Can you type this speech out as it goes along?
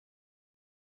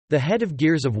The head of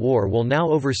Gears of War will now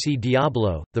oversee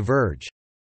Diablo, The Verge.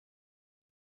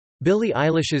 Billie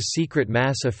Eilish's Secret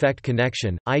Mass Effect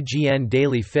Connection, IGN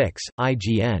Daily Fix,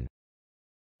 IGN.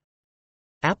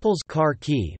 Apple's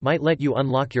CarKey might let you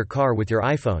unlock your car with your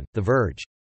iPhone, The Verge.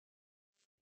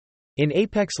 In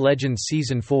Apex Legends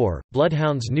Season 4,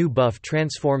 Bloodhound's new buff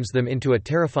transforms them into a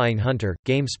terrifying hunter,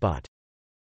 GameSpot.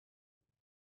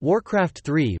 Warcraft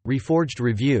 3, Reforged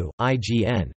Review,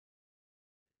 IGN.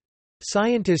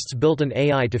 Scientists built an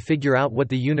AI to figure out what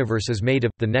the universe is made of,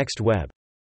 the next web.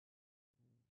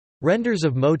 Renders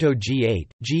of Moto G8,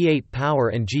 G8 Power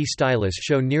and G Stylus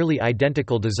show nearly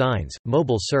identical designs,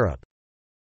 mobile syrup.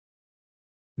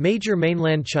 Major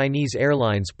mainland Chinese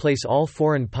airlines place all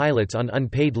foreign pilots on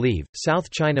unpaid leave,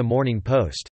 South China Morning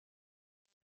Post.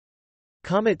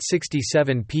 Comet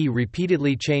 67P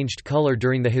repeatedly changed color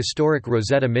during the historic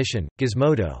Rosetta mission,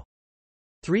 Gizmodo.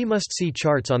 3 must-see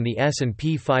charts on the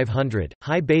S&P 500,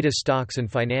 high beta stocks and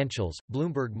financials,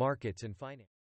 Bloomberg Markets and Finance.